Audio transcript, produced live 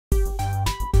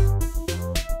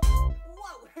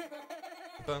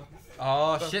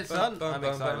Oh shit, son! I'm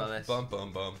excited about this.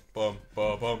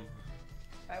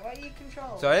 Right, what are you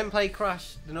controlling? So I didn't play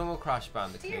Crash, the normal Crash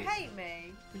Bandicoot. Do you hate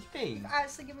me? What do you mean? You've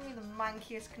actually given me the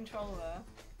mankiest controller.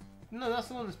 No, that's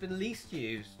the one that's been least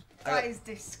used. That is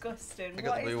disgusting.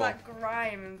 What is that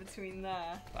grime in between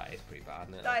there? That is pretty bad,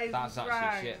 isn't it? That's actually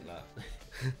grime. shit, that.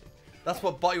 That's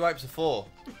what body wipes are for.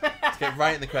 To get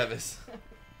right in the crevice.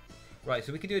 Right,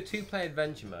 so we could do a 2-player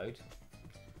adventure mode.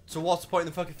 So what's the point in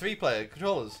the fucking 3-player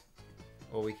controllers?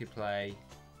 Or we could play...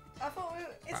 I thought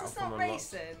is this not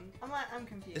racing? I'm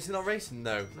confused. Is it not racing?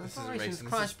 No, this isn't racing. It's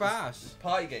Crash Bash. This is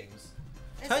party games.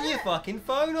 Turn your fucking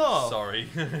phone off! Sorry.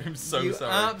 I'm so you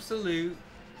sorry. Absolute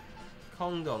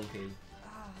Kong donkey.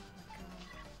 Oh my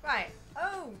god. Right.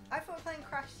 Oh, I thought we were playing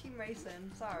Crash Team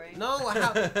Racing. Sorry. No,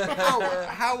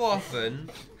 how often?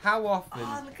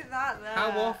 Oh, look at that there.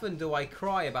 How often do I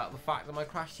cry about the fact that my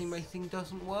Crash Team Racing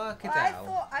doesn't work,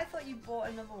 Adele? I thought you bought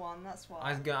another one. That's why.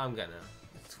 I'm getting it.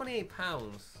 It's £28.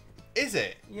 Is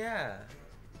it? Yeah.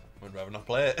 I'd rather not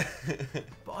play it.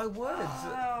 But I would.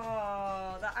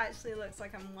 Oh, that actually looks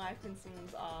like I'm wiping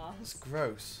someone's arse. It's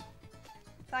gross.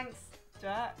 Thanks,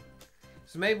 Jack.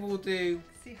 So maybe we'll do.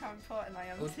 See how important I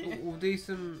am to you. We'll do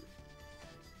some.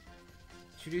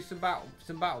 Should we do some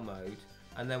battle mode,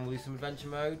 and then we'll do some adventure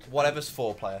mode. Whatever's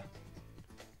 4-player.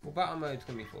 Well, battle mode's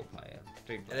gonna be 4-player.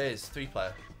 3-player. It is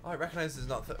 3-player. Oh, I recognise it's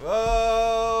not.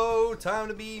 Whoa! Time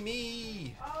to be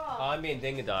me. Oh, I'm being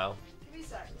Dingadile. give me a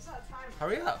sec. What's that time?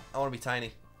 Hurry up. I want to be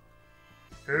tiny.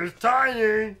 It's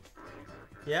tiny.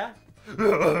 Yeah.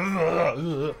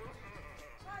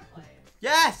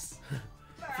 Yes.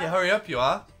 If you hurry up, you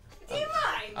are. Do you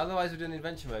mind? Otherwise, we're doing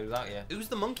adventure mode without you. Who's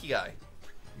the monkey guy?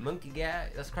 Monkey guy.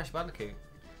 That's Crash Bandicoot.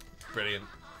 Brilliant.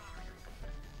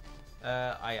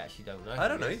 I actually don't know. I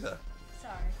don't know either.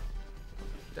 Sorry.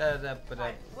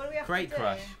 Right, what do we have Great to do?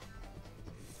 Crush.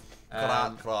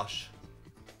 Crash.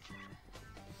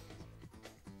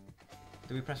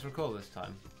 Do we press record this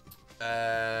time?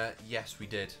 Yes, we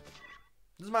did.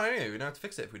 Doesn't matter anyway. We don't have to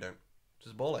fix it if we don't.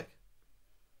 Just a ball ache.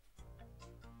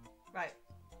 Right.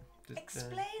 Just,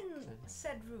 Explain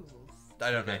said rules.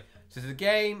 I don't know. So the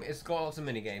game, it's got lots of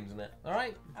mini games in it. All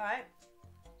right. All right.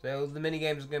 So the mini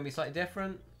games are going to be slightly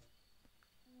different.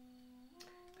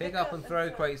 Pick up and throw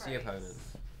crates to your opponents.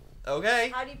 Okay.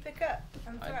 How do you pick up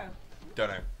and throw? Don't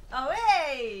know. Oh,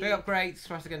 hey! Pick up crates,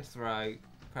 press against throw,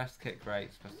 press to kick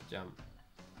crates, press to jump.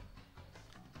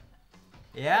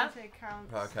 Yeah?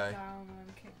 Okay. Down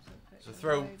and kicks up, So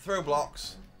throw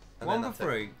blocks. and One then per that's it.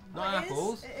 fruit, not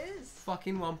apples. It is.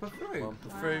 Fucking one per fruit. One per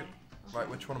fruit. Right,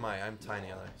 which one am I? I'm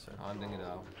tiny, aren't I? So. I'm doing it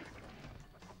all.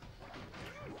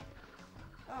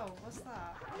 Oh, what's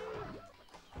that?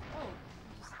 Oh,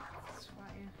 just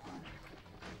sweaty.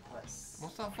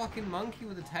 What's that fucking monkey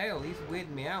with the tail? He's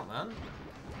weirding me out, man.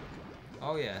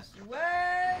 Oh, yes.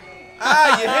 Way!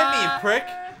 Ah, you hit me, you prick!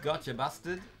 Gotcha,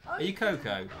 bastard. Oh, Are you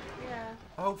Coco? Yeah.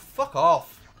 Oh, fuck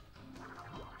off.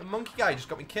 The monkey guy just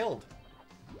got me killed.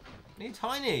 You're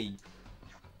tiny.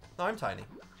 No, I'm tiny.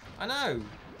 I know.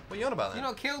 What are you on about then?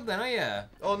 You're not killed then, are you?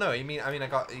 Oh no, I mean,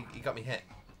 he got me hit.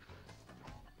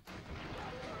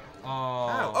 Oh.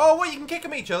 Ow. Oh, what? You can kick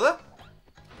them each other?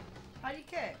 How do you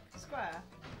kick? Square.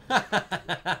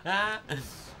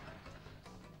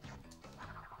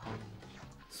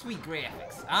 Sweet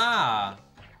graphics. Ah.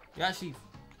 You actually.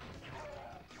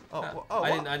 Oh,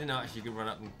 I what? didn't know actually you could run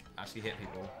up and actually hit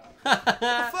people. What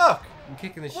the fuck? I'm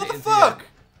kicking the shit What the into fuck? you.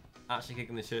 Actually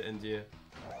kicking the shit into you.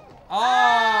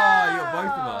 Oh, you got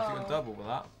both of us. You got double with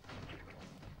that.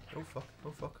 Oh fuck,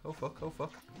 oh fuck, oh fuck, oh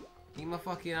fuck. Eat my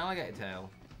fucking alligator tail.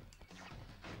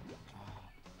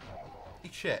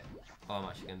 Eat shit. Oh, I'm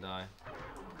actually gonna die.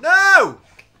 No!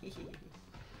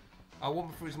 Oh, one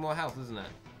fruit's more health, isn't it?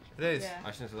 It is. Yeah.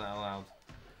 I shouldn't have said that out loud.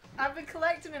 I've been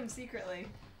collecting them secretly.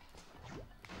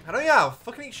 I don't know,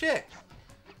 fucking eat shit.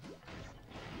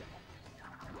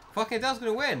 Fucking Adele's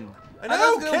gonna win. I know,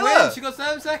 Adele's gonna kill win. her. She got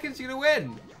 7 seconds. She's gonna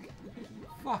win.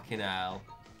 Fucking hell.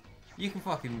 You can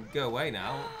fucking go away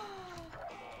now.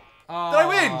 Oh. Did I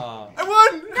win? I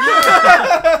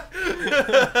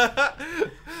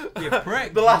won! You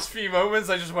prick. The last few moments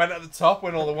I just went at the top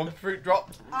when all the one fruit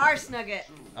dropped. Arse nugget.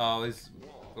 Oh, it's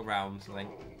around something.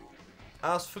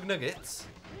 Ask for nuggets.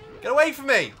 Get away from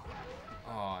me!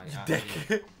 Oh, You yeah.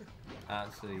 dick.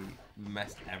 Actually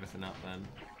messed everything up then.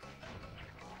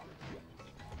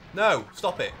 No,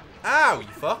 stop it. Ow, you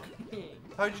fuck.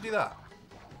 How'd you do that?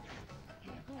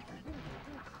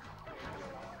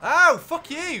 Ow,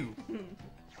 fuck you!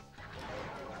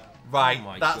 Right, Oh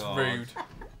my that's God. rude.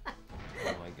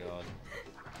 Oh my god.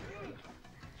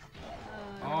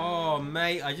 Oh,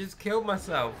 mate, I just killed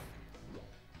myself.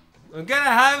 I'm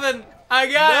gonna heaven! I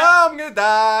got No, I'm gonna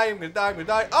die. I'm gonna die. I'm gonna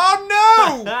die.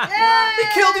 Oh no! Yay!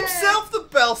 He killed himself, the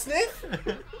bell sniff.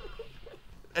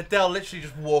 Adele literally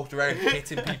just walked around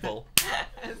hitting people.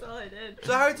 That's all I did.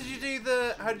 So how did you do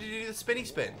the spinny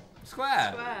spin?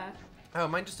 Square. Swear. Oh,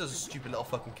 mine just does a stupid little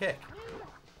fucking kick.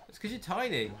 It's because you're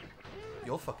tiny.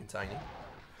 You're fucking tiny.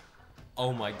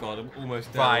 Oh my god, I'm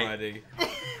almost dead Right. already.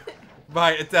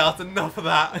 Right, Adele, that's enough of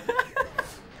that.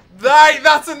 Right,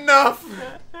 that's enough.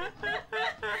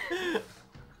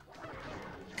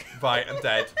 Right, I'm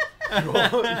dead.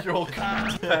 You're all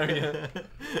carrier.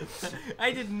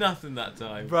 I did nothing that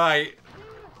time. Right,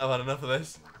 I've had enough of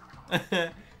this.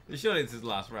 Surely this is the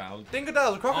last round.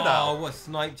 Dingodelle's a Oh, crocodile. what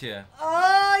sniped you?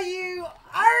 Oh, you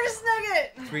arse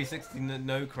nugget! 360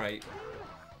 no crate.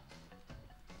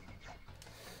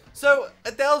 So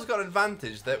Adele's got an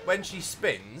advantage that when she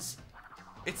spins,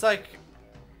 it's like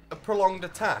a prolonged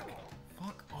attack,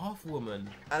 Fuck off, woman.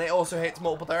 and it also hits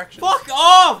multiple directions. Fuck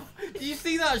off! Did you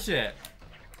see that shit?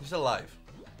 She's alive.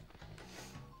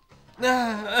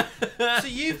 So So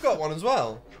you've got one as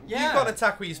well. Yeah. You've got an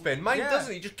attack where you spin. Mine Yeah.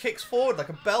 doesn't. He just kicks forward like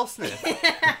a bell sniff.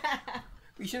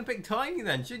 You shouldn't pick tiny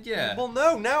then, should you? Well,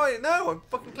 no. Now I know. I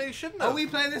fucking clearly shouldn't have. Are we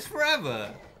playing this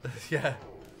forever? Yeah.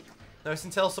 No, it's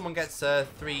until someone gets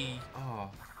 3. Oh,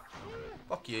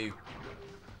 Fuck you.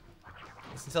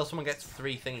 It's until someone gets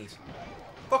 3 thingies.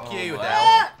 Fuck Oh, you,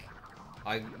 wow. Adele.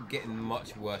 I'm getting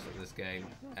much worse at this game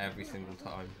every single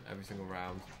time, every single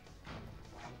round.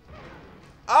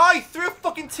 Oh, he threw a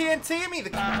fucking TNT at me, the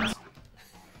cat.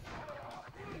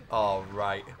 Oh,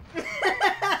 right.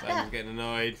 Simon's getting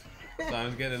annoyed.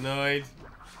 Simon's getting annoyed.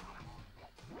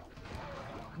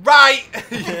 Right!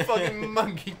 You fucking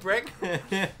monkey prick.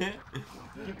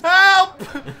 Help!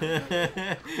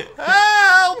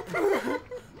 Help!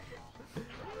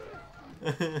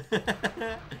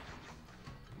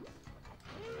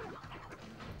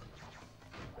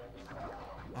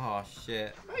 Oh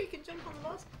shit. Oh, you can jump on the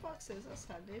last boxes. That's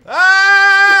handy.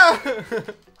 Ah!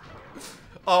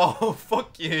 Oh,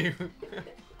 fuck you.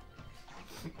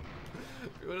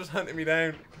 You're just hunting me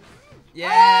down.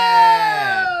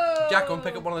 Yeah! Oh! Jack, go and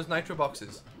pick up one of those nitro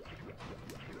boxes.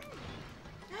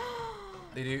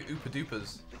 They do oopa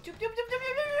doopas. Jup, jup, jup, jup, jup,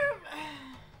 jup.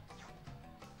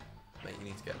 Mate, you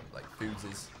need to get, like,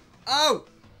 foodsies. Oh!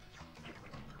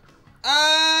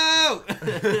 Oh!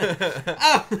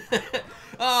 Oh!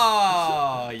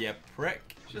 Oh, you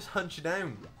prick. Just hunt you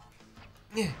down.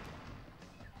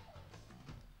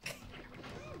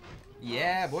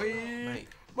 Yeah, boy. Mate,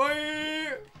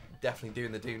 Boy. definitely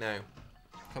doing the do now.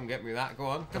 Come get me that. Go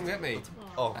on. Come get me.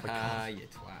 Oh, my Ah, God. you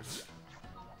twat.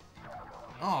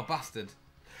 Oh, bastard.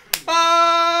 Oh!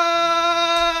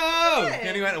 Yeah. He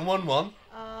only went and won one.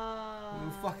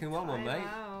 Oh, fucking won one, time mate.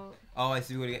 out. Oh, I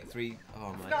see. We're gonna get 3.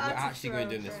 Oh my. Forgot We're to actually going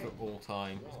to throw do this for three. all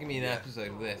time. Just give me an Yeah. episode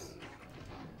of this.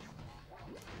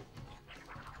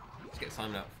 Let's get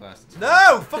Simon out first.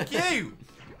 No! Fuck you!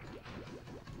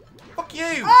 Fuck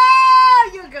you! Oh,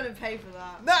 you're gonna pay for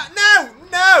that. No! No!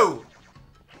 No!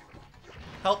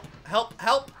 Help! Help!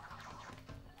 Help!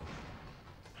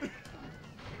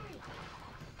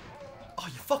 Oh,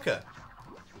 you fucker!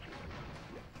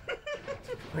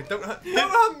 Wait, don't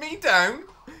hunt me down!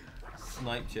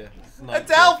 Sniped you. Sniped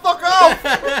Adele, fuck off!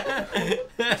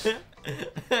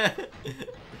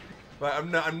 Right,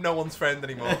 I'm no one's friend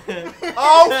anymore.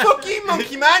 Oh, fuck you,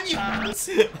 monkey man! You.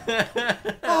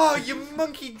 Oh, you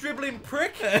monkey dribbling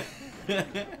prick!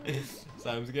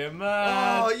 Simon's getting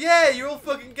mad. Oh yeah, you're all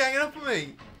fucking ganging up on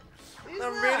me. Who's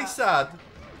I'm that? really sad.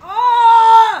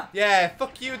 Oh! Yeah,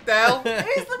 fuck you, Adele.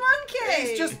 Who's the monkey?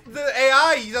 It's just the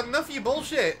AI. He's had enough of your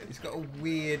bullshit. He's got a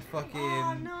weird fucking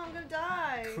Oh no, I'm gonna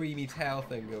die. creamy tail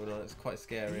thing going on. It's quite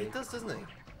scary. He does, doesn't he?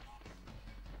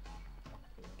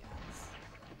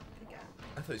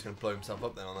 I thought he was gonna blow himself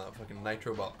up then on that fucking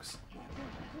nitro box.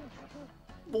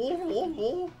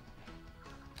 Oh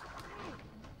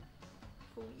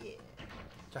yeah.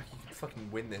 Jack, you could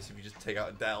fucking win this if you just take out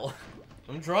Adele.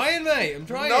 I'm trying, mate. I'm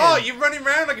trying. No, you're running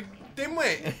around like a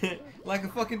dimwit. like a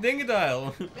fucking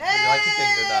dingodile. like a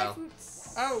dingodile.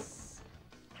 Foots. Oh,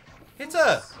 Hit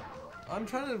her. I'm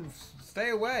trying to stay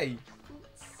away.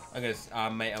 I'm gonna,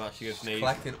 mate. I'm actually gonna sneeze.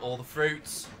 Collecting all the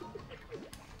fruits.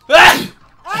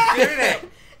 Ah! Doing it.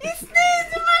 He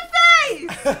sneezed in my face!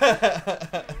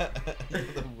 You're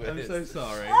the I'm worst. so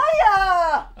sorry.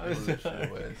 Hiya! I'm You're literally sorry.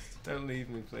 the worst. Don't leave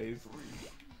me, please.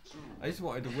 I just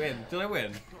wanted to win. Did I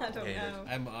win? I don't Yeah, know. I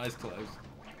had my eyes closed.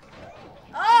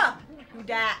 Ah! Who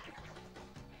dat?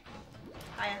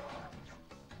 Hiya.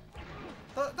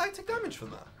 Did I take damage from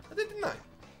that? I did, didn't I?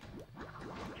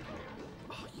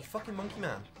 Oh, you fucking monkey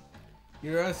man.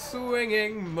 You're a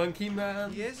swinging monkey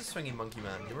man. He is a swinging monkey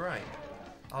man. You're right.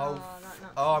 Oh,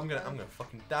 I'm gonna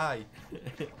fucking die.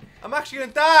 I'm actually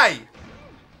gonna die.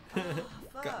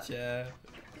 Fuck. Gotcha.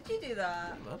 Did you do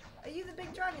that? What? Are you the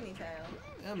big dragony tail?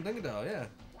 Yeah, I'm Dingodile, yeah.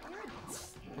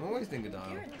 I'm always You're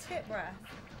Dingodile. a tip breath.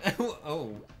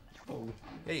 Oh. Oh.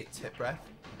 Yeah, you tip breath.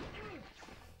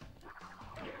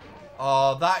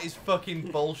 Oh, that is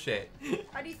fucking bullshit.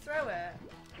 How do you throw it?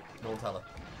 No one tell her.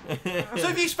 So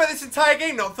have you spent this entire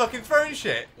game not fucking throwing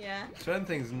shit? Yeah.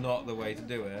 Strengthing's not the way to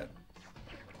do it.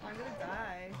 I'm gonna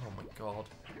die. Oh my god.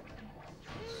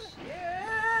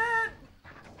 Shit!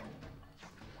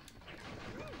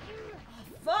 Oh,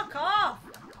 fuck off!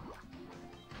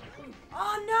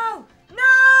 Oh no!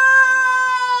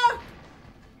 No!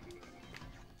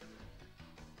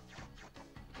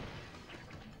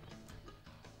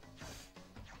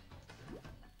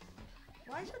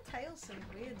 Why is your tail so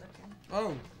weird looking?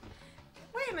 Oh.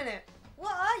 Wait a minute.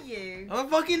 What are you? I'm a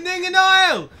fucking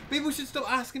Dingodile! People should stop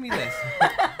asking me this.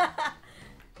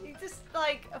 You just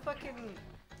like a fucking.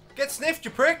 Get sniffed,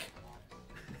 you prick!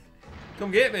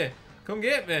 Come get me. Come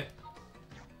get me.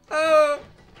 Oh.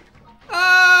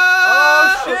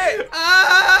 Oh shit!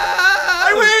 Ah!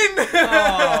 I win!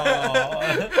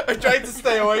 Oh. I tried to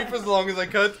stay away for as long as I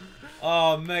could.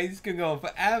 Oh mate, this can go on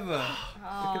forever.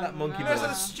 Oh, Look at that monkey You no. notice man.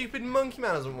 that stupid monkey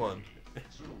man hasn't won?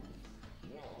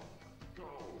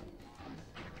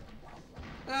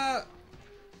 No.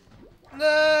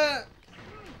 No.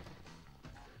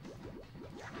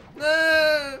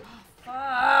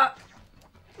 Fuck!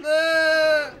 No.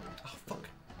 Oh fuck.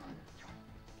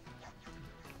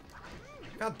 I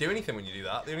can't do anything when you do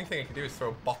that. The only thing I can do is throw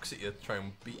a box at you to try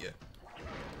and beat you.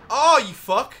 Oh, you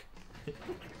fuck!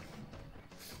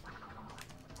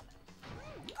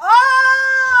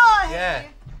 Oh! Yeah.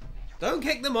 Don't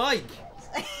kick the mic.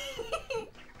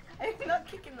 I'm not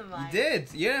kicking the mic. You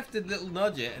did. You have to little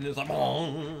nudge it, and it was like,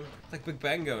 oh, it's like Big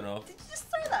Ben going off. Did you just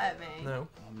throw that at me? No.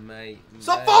 Oh, mate.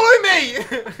 Stop mate. following me!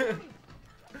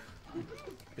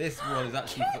 This one is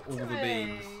actually for all the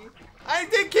beans. I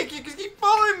did kick you because you keep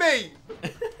following me!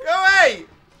 Go away!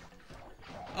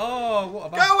 Oh, what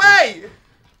about? Go away!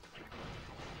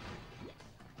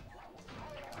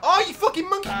 Oh, you fucking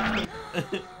monkey!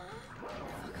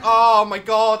 Oh my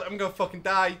god, I'm gonna fucking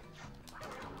die.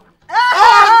 Oh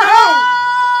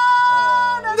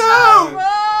no! no! No!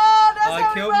 I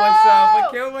killed myself. I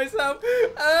killed myself.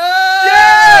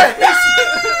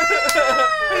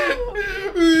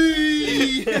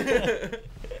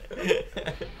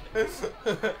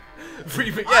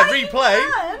 Replay.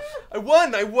 I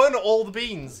won. I won all the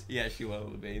beans. Yeah, she won all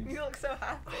the beans. You look so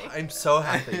happy. I'm so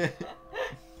happy.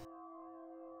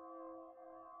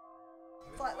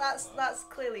 It's like that's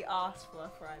clearly arse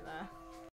fluff right there.